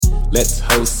Let's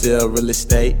wholesale real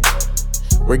estate.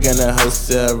 We're gonna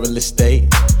wholesale real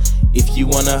estate. If you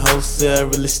wanna wholesale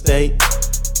real estate,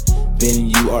 then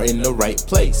you are in the right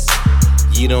place.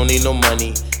 You don't need no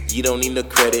money, you don't need no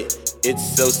credit.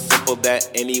 It's so simple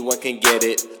that anyone can get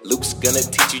it. Luke's gonna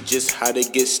teach you just how to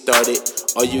get started.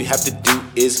 All you have to do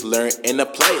is learn and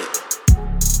apply it.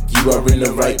 You are in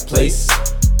the right place.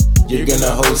 You're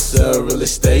gonna wholesale real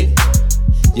estate.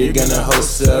 You're gonna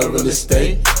wholesale real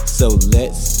estate. So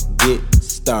let's get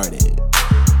started.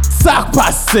 Sac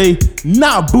passe,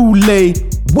 Naboule.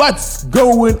 What's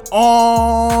going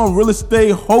on, real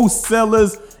estate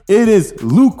wholesalers? It is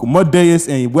Luke Madeus,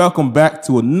 and welcome back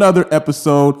to another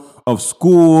episode of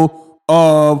School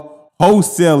of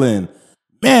Wholesaling.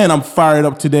 Man, I'm fired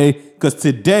up today because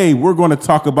today we're going to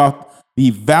talk about the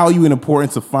value and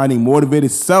importance of finding motivated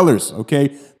sellers. Okay,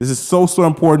 this is so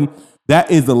important.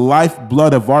 That is the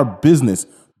lifeblood of our business.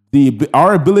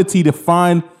 Our ability to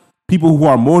find people who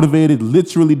are motivated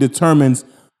literally determines,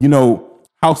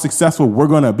 how successful we're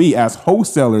going to be as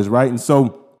wholesalers, right? And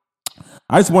so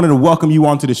I just wanted to welcome you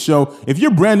onto the show. If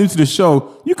you're brand new to the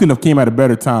show, you couldn't have came at a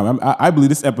better time. I believe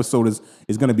this episode is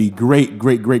going to be great.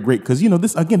 Because,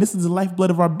 this is the lifeblood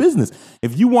of our business.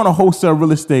 If you want to wholesale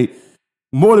real estate,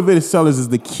 motivated sellers is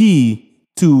the key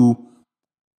to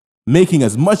making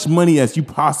as much money as you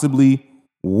possibly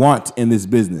want in this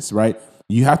business, right?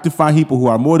 You have to find people who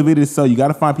are motivated to sell. You got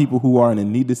to find people who are in a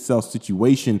need to sell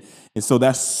situation. And so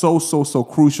that's so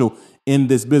crucial in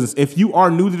this business. If you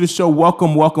are new to the show,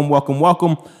 welcome.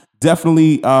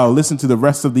 Definitely listen to the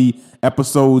rest of the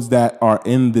episodes that are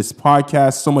in this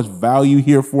podcast. So much value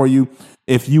here for you.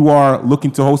 If you are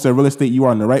looking to wholesale real estate, you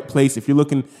are in the right place. If you're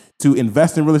looking to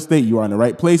invest in real estate, you are in the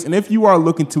right place. And if you are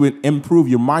looking to improve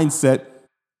your mindset,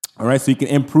 all right, so you can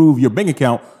improve your bank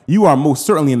account, you are most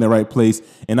certainly in the right place,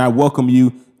 and I welcome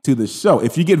you to the show.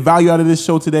 If you get value out of this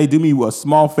show today, do me a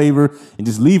small favor and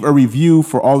just leave a review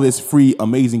for all this free,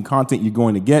 amazing content you're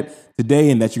going to get today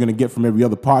and that you're going to get from every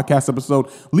other podcast episode.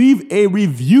 Leave a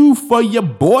review for your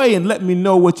boy and let me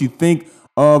know what you think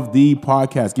of the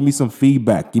podcast. Give me some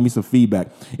feedback.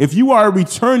 If you are a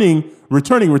returning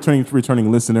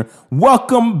listener,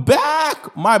 welcome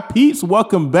back, my peeps.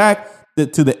 Welcome back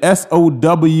to the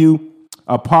SOW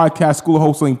podcast, School of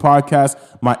Wholesaling podcast,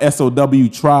 my SOW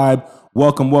tribe.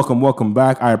 Welcome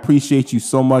back. I appreciate you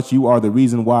so much. You are the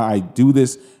reason why I do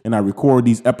this and I record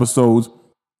these episodes.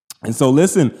 And so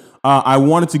listen, I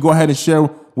wanted to go ahead and share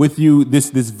with you this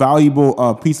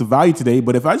valuable piece of value today.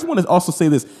 But if I just want to also say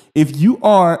this, if you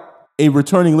are a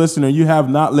returning listener, you have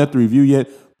not left a review yet,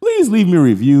 please leave me a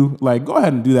review. Go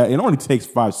ahead and do that. It only takes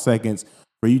 5 seconds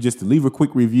for you just to leave a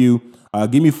quick review.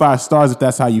 Give me 5 stars if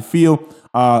that's how you feel.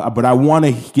 But I want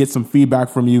to get some feedback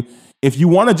from you. If you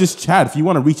want to just chat, if you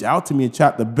want to reach out to me and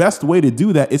chat, the best way to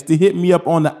do that is to hit me up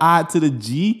on the I to the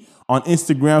G on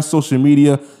Instagram, social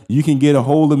media. You can get a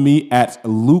hold of me at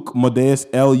Luke Madeus,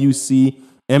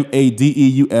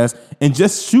 LUCMADEUS, and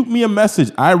just shoot me a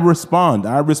message. I respond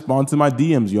to my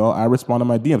DMs, y'all. I respond to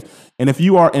my DMs. And if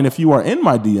you are in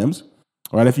my DMs,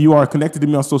 right, if you are connected to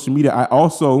me on social media, I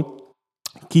also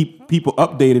keep people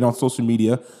updated on social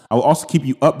media. I will also keep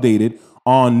you updated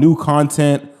on new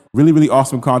content, really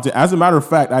awesome content. As a matter of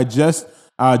fact, I just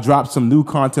dropped some new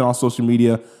content on social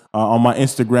media on my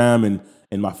Instagram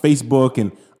and my Facebook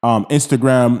and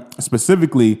Instagram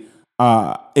specifically.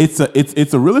 It's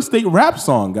a real estate rap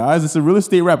song, guys. It's a real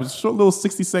estate rap. It's a short little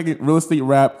 60-second real estate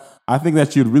rap. I think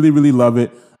that you'd really love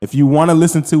it. If you want to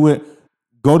listen to it,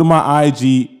 go to my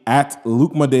IG at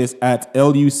Luke Madeus at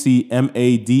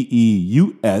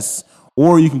LUCMADEUS,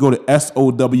 or you can go to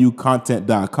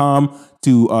SOWcontent.com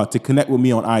to connect with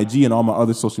me on IG and all my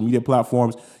other social media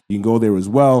platforms. You can go there as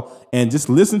well and just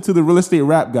listen to the real estate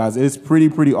rap, guys. It's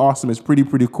pretty awesome. It's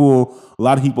pretty cool. A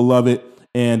lot of people love it,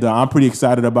 and I'm pretty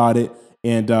excited about it.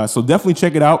 And so definitely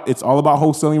check it out. It's all about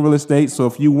wholesaling real estate. So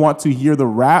if you want to hear the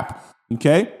rap,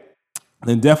 okay,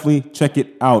 then definitely check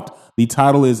it out. The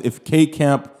title is "If K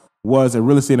Camp Was a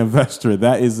Real Estate Investor."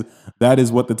 That is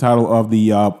what the title of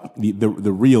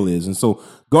the reel is. And so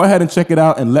go ahead and check it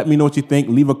out and let me know what you think.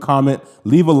 Leave a comment,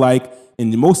 leave a like,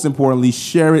 and most importantly,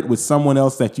 share it with someone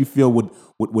else that you feel would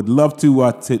love to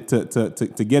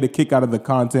get a kick out of the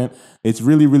content. It's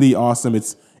really awesome.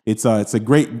 It's a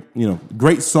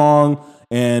great song,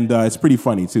 and it's pretty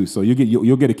funny too. So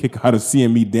you'll get a kick out of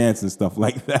seeing me dance and stuff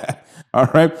like that. All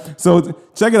right. So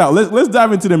check it out. Let's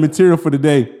dive into the material for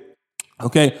today.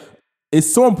 Okay.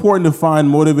 It's so important to find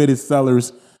motivated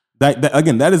sellers.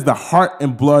 That is the heart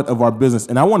and blood of our business.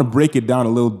 And I want to break it down a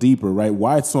little deeper, right?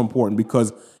 Why it's so important,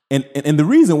 because and the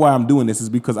reason why I'm doing this is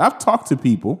because I've talked to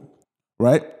people,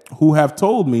 right, who have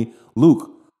told me,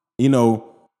 Luke,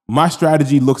 my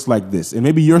strategy looks like this, and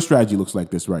maybe your strategy looks like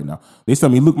this right now. They tell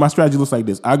me, Luke, my strategy looks like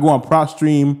this. I go on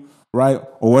PropStream, right,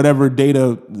 or whatever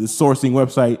data sourcing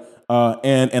website,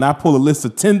 and I pull a list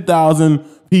of 10,000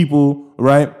 people,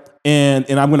 right, and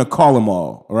I'm going to call them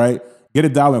all, right, get a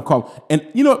dollar and call them. And,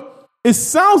 you know, it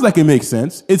sounds like it makes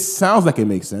sense. It sounds like it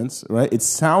makes sense, right? It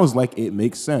sounds like it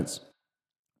makes sense.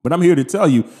 But I'm here to tell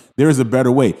you there is a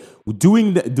better way.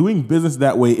 Doing business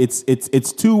that way,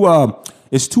 it's too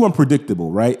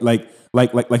unpredictable, right? Like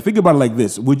think about it like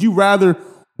this. Would you rather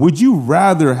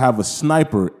have a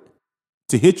sniper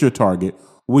to hit your target?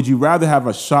 Would you rather have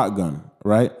a shotgun,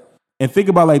 right? And think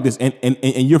about it like this,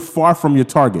 and you're far from your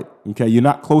target, okay? You're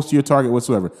not close to your target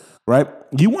whatsoever, right?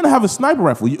 You want to have a sniper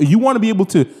rifle. You want to be able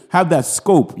to have that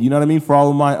scope, you know what I mean? For all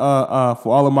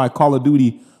of my Call of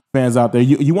Duty fans out there,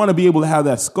 you want to be able to have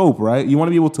that scope, right? You want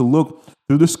to be able to look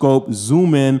through the scope,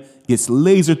 zoom in, get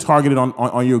laser targeted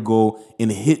on your goal,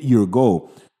 and hit your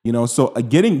goal. You know, so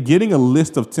getting a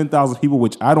list of 10,000 people,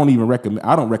 which I don't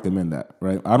recommend that,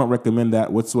 right? I don't recommend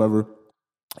that whatsoever.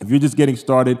 If you're just getting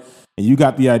started and you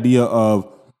got the idea of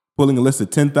pulling a list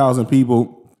of 10,000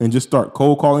 people and just start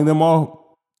cold calling them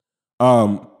all,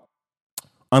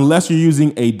 unless you're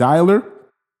using a dialer,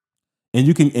 and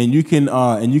you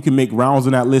can make rounds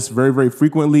on that list very, very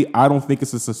frequently, I don't think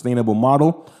it's a sustainable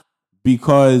model,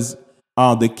 because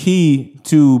the key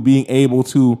to being able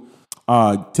to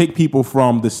take people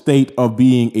from the state of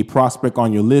being a prospect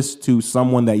on your list to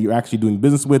someone that you're actually doing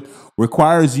business with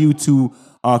requires you to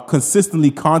consistently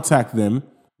contact them,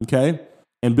 okay,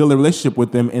 and build a relationship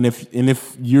with them. And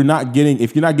if you're not getting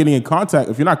in contact,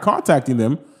 if you're not contacting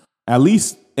them at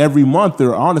least every month,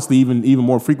 or honestly even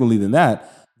more frequently than that,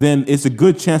 then it's a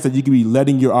good chance that you could be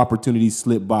letting your opportunities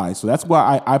slip by. So that's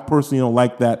why I personally don't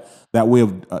like that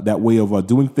way of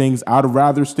doing things. I'd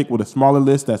rather stick with a smaller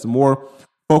list that's more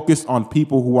focused on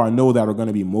people who I know that are going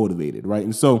to be motivated, right?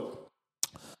 And so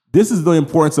this is the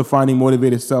importance of finding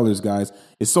motivated sellers, guys.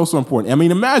 It's so important. I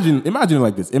mean, imagine it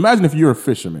like this. Imagine if you're a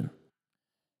fisherman.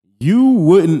 You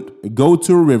wouldn't go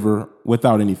to a river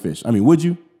without any fish. I mean, would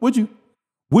you?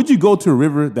 Would you go to a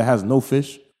river that has no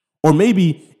fish? Or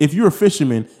maybe if you're a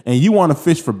fisherman and you want to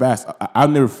fish for bass,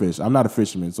 I've never fished. I'm not a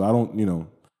fisherman, so I don't,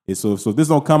 so if this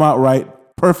don't come out right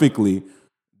perfectly,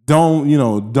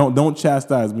 don't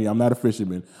chastise me. I'm not a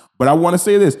fisherman. But I want to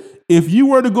say this. If you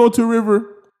were to go to a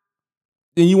river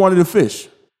and you wanted to fish,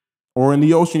 or in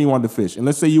the ocean you wanted to fish, and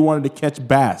let's say you wanted to catch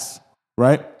bass,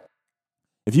 right?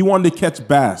 If you wanted to catch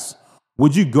bass,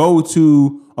 would you go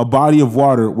to a body of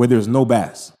water where there's no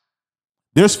bass?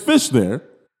 There's fish there,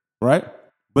 right?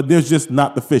 But there's just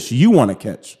not the fish you want to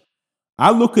catch.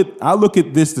 I look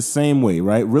at this the same way,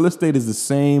 right? Real estate is the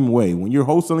same way. When you're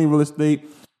wholesaling real estate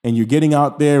and you're getting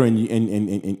out there and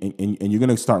you're going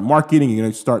to start marketing, you're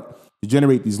going to start to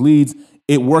generate these leads,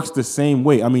 it works the same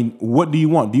way. I mean, what do you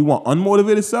want? Do you want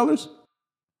unmotivated sellers,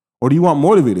 or do you want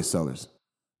motivated sellers?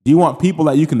 Do you want people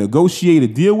that you can negotiate a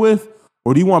deal with,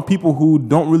 or do you want people who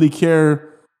don't really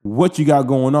care what you got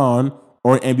going on,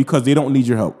 and because they don't need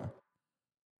your help?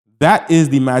 That is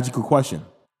the magical question.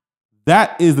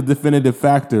 That is the definitive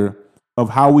factor of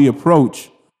how we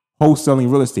approach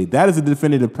wholesaling real estate. That is the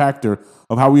definitive factor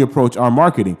of how we approach our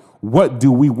marketing. What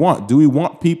do we want? Do we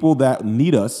want people that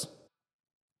need us,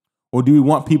 or do we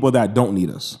want people that don't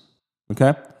need us?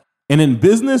 Okay? And in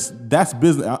business, that's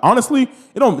business. Honestly,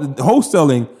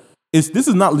 wholesaling this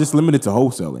is not just limited to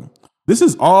wholesaling. This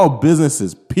is all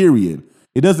businesses, period.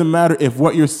 It doesn't matter if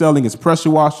what you're selling is pressure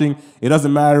washing. It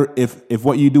doesn't matter if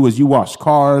what you do is you wash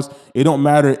cars. It don't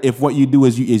matter if what you do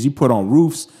is you put on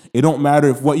roofs. It don't matter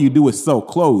if what you do is sell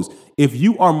clothes. If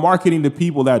you are marketing to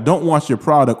people that don't want your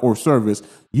product or service,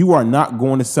 you are not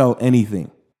going to sell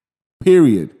anything,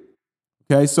 period.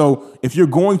 Okay, so if you're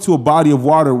going to a body of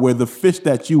water where the fish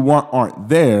that you want aren't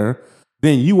there,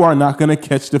 then you are not going to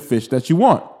catch the fish that you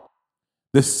want.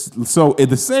 So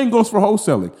the same goes for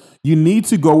wholesaling. You need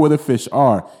to go where the fish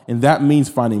are, and that means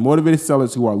finding motivated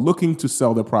sellers who are looking to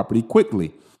sell their property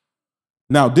quickly.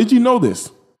 Now, did you know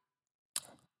this?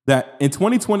 That in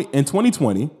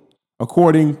 2020,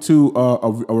 according to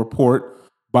a report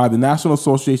by the National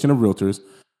Association of Realtors,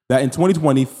 that in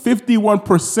 2020,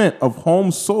 51% of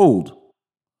homes sold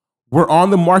were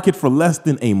on the market for less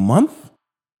than a month.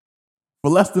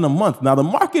 For less than a month. Now, the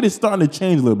market is starting to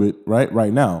change a little bit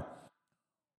right now.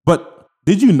 But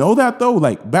did you know that, though?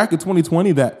 Like back in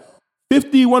 2020, that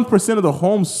 51% of the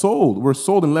homes were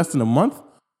sold in less than a month?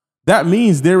 That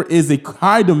means there is a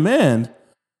high demand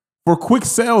for quick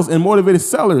sales and motivated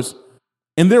sellers,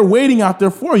 and they're waiting out there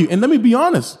for you. And let me be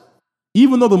honest,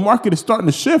 even though the market is starting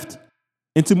to shift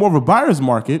into more of a buyer's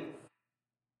market,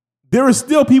 there are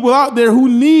still people out there who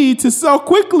need to sell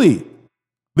quickly.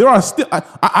 There are still,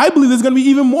 I believe there's going to be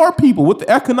even more people with the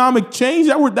economic change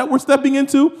that we're stepping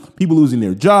into, people losing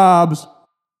their jobs,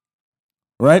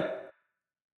 right?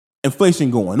 Inflation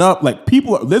going up. Like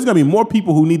there's going to be more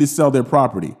people who need to sell their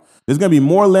property. There's going to be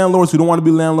more landlords who don't want to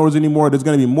be landlords anymore. There's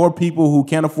going to be more people who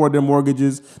can't afford their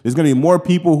mortgages. There's going to be more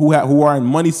people who are in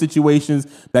money situations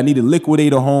that need to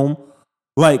liquidate a home.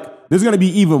 Like, there's going to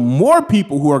be even more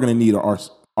people who are going to need our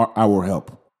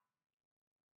help.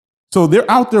 So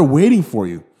they're out there waiting for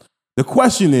you. The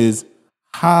question is,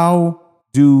 how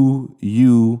do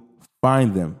you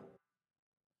find them?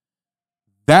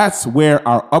 That's where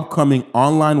our upcoming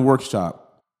online workshop,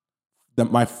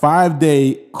 my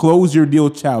 5-day Close Your Deal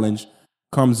Challenge,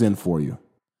 comes in for you.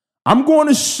 I'm going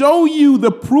to show you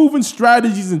the proven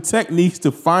strategies and techniques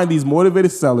to find these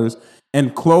motivated sellers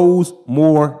and close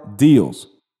more deals.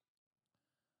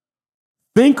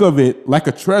 Think of it like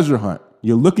a treasure hunt.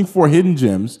 You're looking for hidden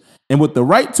gems, and with the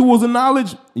right tools and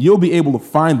knowledge, you'll be able to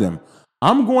find them.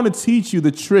 I'm going to teach you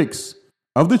the tricks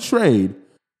of the trade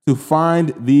to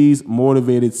find these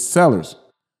motivated sellers.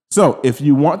 So if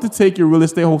you want to take your real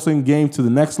estate wholesaling game to the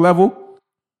next level,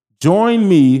 join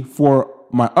me for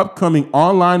my upcoming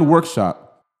online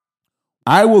workshop.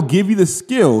 I will give you the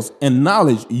skills and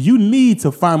knowledge you need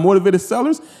to find motivated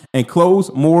sellers and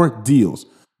close more deals.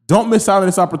 Don't miss out on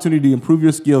this opportunity to improve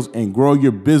your skills and grow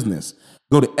your business.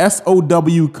 Go to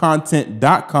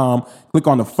SOWcontent.com, click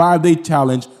on the 5-day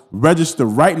challenge, register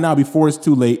right now before it's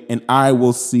too late, and I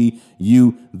will see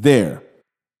you there.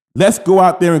 Let's go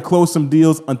out there and close some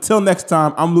deals. Until next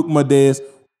time, I'm Luke Madeus.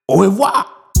 Au revoir.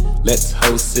 Let's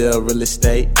wholesale real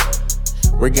estate.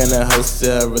 We're gonna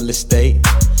wholesale real estate.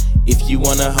 If you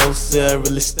wanna wholesale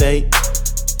real estate,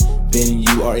 then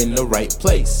you are in the right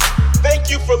place.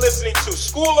 Thank you for listening to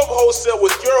School of Wholesale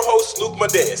with your host, Luke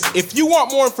Madeus. If you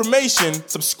want more information,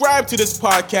 subscribe to this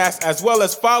podcast as well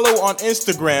as follow on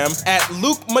Instagram at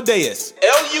Luke Madeus,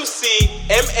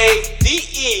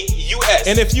 LucMadeus.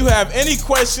 And if you have any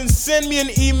questions, send me an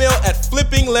email at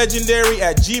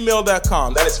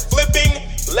flippinglegendary@gmail.com. That is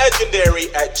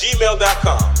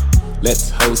flippinglegendary@gmail.com.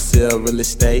 Let's wholesale real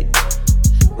estate.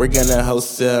 We're gonna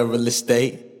wholesale real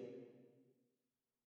estate.